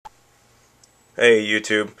Hey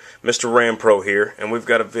YouTube, MrRampro here, and we've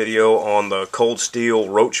got a video on the Cold Steel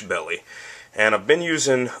Roach Belly. And I've been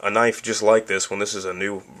using a knife just like this one. This is a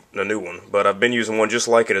new one, but I've been using one just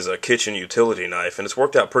like it as a kitchen utility knife, and it's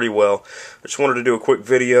worked out pretty well. I just wanted to do a quick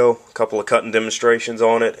video, a couple of cutting demonstrations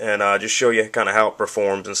on it, and just show you kind of how it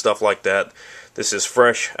performs and stuff like that. This is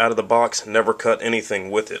fresh out of the box, never cut anything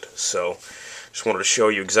with it, so just wanted to show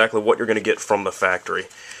you exactly what you're going to get from the factory.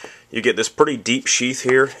 You get this pretty deep sheath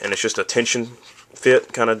here, and it's just a tension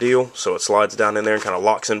fit kind of deal, so it slides down in there and kind of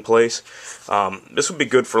locks in place. This would be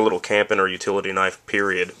good for a little camping or utility knife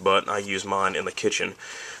period, but I use mine in the kitchen.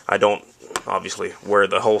 I don't obviously wear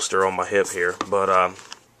the holster on my hip here, but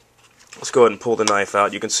let's go ahead and pull the knife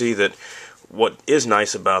out. You can see that what is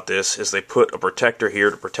nice about this is they put a protector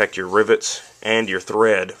here to protect your rivets and your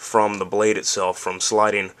thread from the blade itself from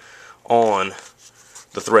sliding on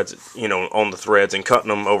the threads, on the threads and cutting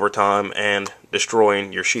them over time and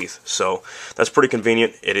destroying your sheath. So that's pretty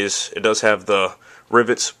convenient. It does have the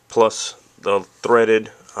rivets plus the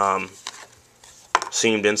threaded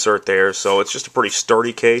seamed insert there, so it's just a pretty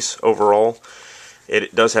sturdy case overall.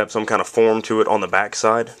 It does have some kind of form to it on the back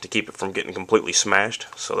side to keep it from getting completely smashed,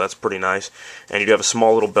 so that's pretty nice. And you do have a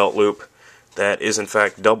small little belt loop that is in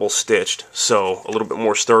fact double stitched, so a little bit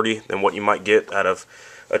more sturdy than what you might get out of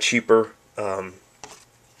a cheaper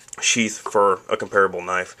sheath for a comparable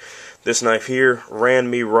knife. This knife here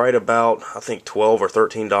ran me right about, I think, $12 or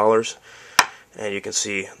 $13, and you can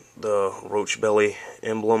see the Roach Belly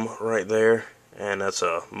emblem right there, and that's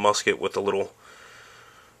a musket with a little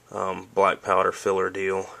black powder filler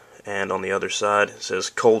deal, and on the other side it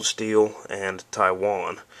says Cold Steel and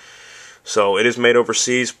Taiwan. So it is made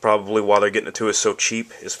overseas, probably why they're getting it to us so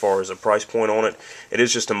cheap as far as a price point on it. It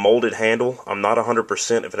is just a molded handle. I'm not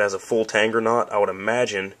 100% if it has a full tang or not. I would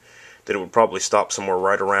imagine that it would probably stop somewhere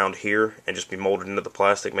right around here and just be molded into the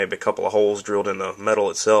plastic, maybe a couple of holes drilled in the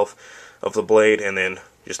metal itself of the blade, and then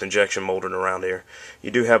just injection molded around there.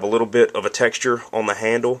 You do have a little bit of a texture on the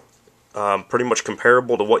handle, pretty much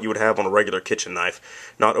comparable to what you would have on a regular kitchen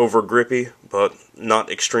knife. Not over grippy, but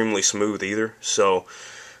not extremely smooth either. So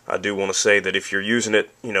I do want to say that if you're using it,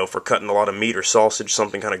 for cutting a lot of meat or sausage,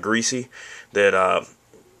 something kind of greasy, that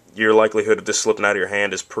your likelihood of this slipping out of your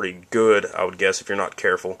hand is pretty good, I would guess, if you're not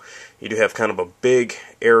careful. You do have kind of a big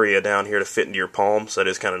area down here to fit into your palm, so that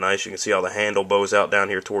is kind of nice. You can see how the handle bows out down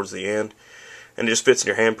here towards the end, and it just fits in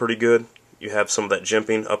your hand pretty good. You have some of that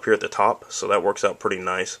jimping up here at the top, so that works out pretty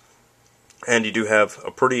nice. And you do have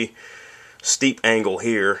a pretty steep angle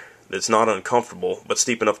here that's not uncomfortable, but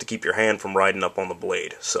steep enough to keep your hand from riding up on the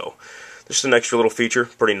blade. So just an extra little feature,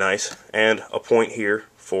 pretty nice, and a point here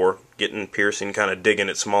for getting piercing, kind of digging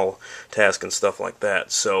at small tasks and stuff like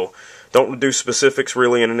that. So don't do specifics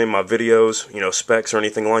really in any of my videos, specs or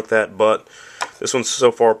anything like that, but this one's so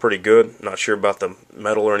far pretty good. Not sure about the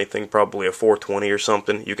metal or anything, probably a 420 or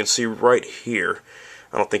something. You can see right here,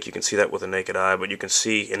 I don't think you can see that with a naked eye, but you can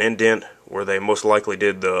see an indent where they most likely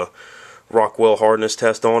did the Rockwell hardness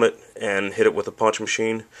test on it and hit it with a punch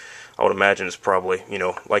machine. I would imagine it's probably,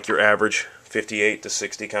 like your average 58 to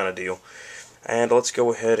 60 kind of deal. And let's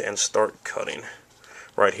go ahead and start cutting.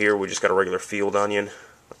 Right here we just got a regular field onion,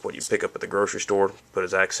 like what you pick up at the grocery store, put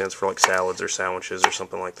as accents for like salads or sandwiches or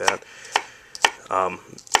something like that.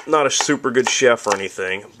 Not a super good chef or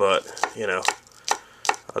anything, but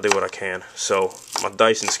I'll do what I can. So my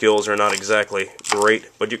dicing skills are not exactly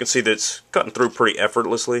great, but you can see that it's cutting through pretty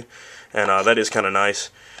effortlessly, and that is kind of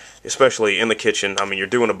nice, especially in the kitchen. I mean, you're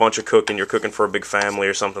doing a bunch of cooking, you're cooking for a big family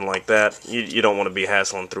or something like that. You don't want to be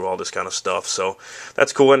hassling through all this kind of stuff, so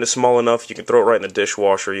that's cool. And it's small enough, you can throw it right in the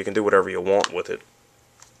dishwasher, you can do whatever you want with it.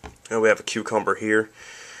 And we have a cucumber here,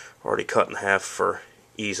 already cut in half for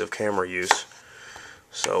ease of camera use.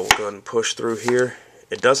 So we'll go ahead and push through here.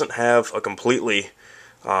 It doesn't have a completely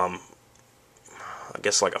I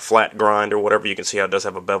guess like a flat grind or whatever. You can see how it does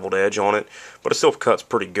have a beveled edge on it, but it still cuts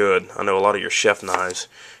pretty good. I know a lot of your chef knives,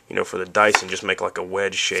 for the dicing just make like a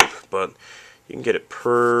wedge shape, but you can get it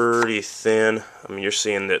pretty thin. I mean, you're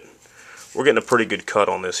seeing that we're getting a pretty good cut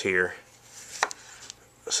on this here.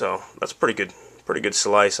 So that's pretty good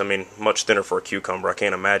slice. I mean, much thinner for a cucumber. I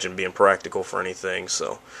can't imagine being practical for anything,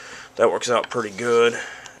 so that works out pretty good.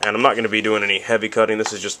 And I'm not going to be doing any heavy cutting.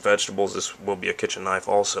 This is just vegetables. This will be a kitchen knife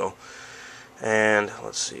also. And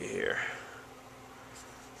let's see here.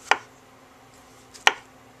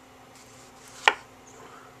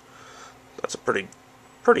 That's a pretty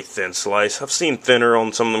thin slice. I've seen thinner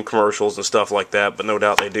on some of them commercials and stuff like that, but no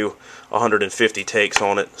doubt they do 150 takes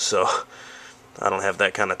on it, so I don't have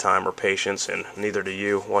that kind of time or patience, and neither do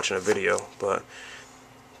you watching a video. But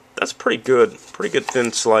that's pretty good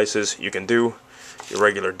thin slices. You can do your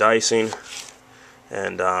regular dicing,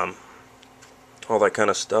 and all that kind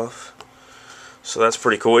of stuff. So that's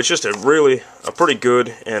pretty cool. It's just a pretty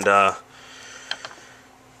good and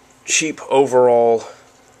cheap overall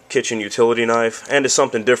kitchen utility knife, and it's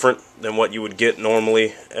something different than what you would get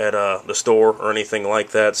normally at the store or anything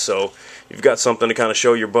like that. So you've got something to kind of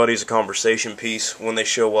show your buddies, a conversation piece when they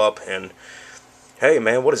show up, and hey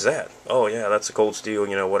man, what is that? Oh yeah, that's a Cold Steel,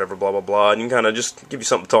 you know, whatever, blah blah blah, and you kind of just give you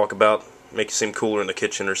something to talk about, make you seem cooler in the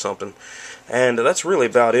kitchen or something. And that's really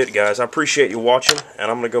about it, guys. I appreciate you watching,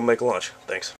 and I'm gonna go make lunch. Thanks.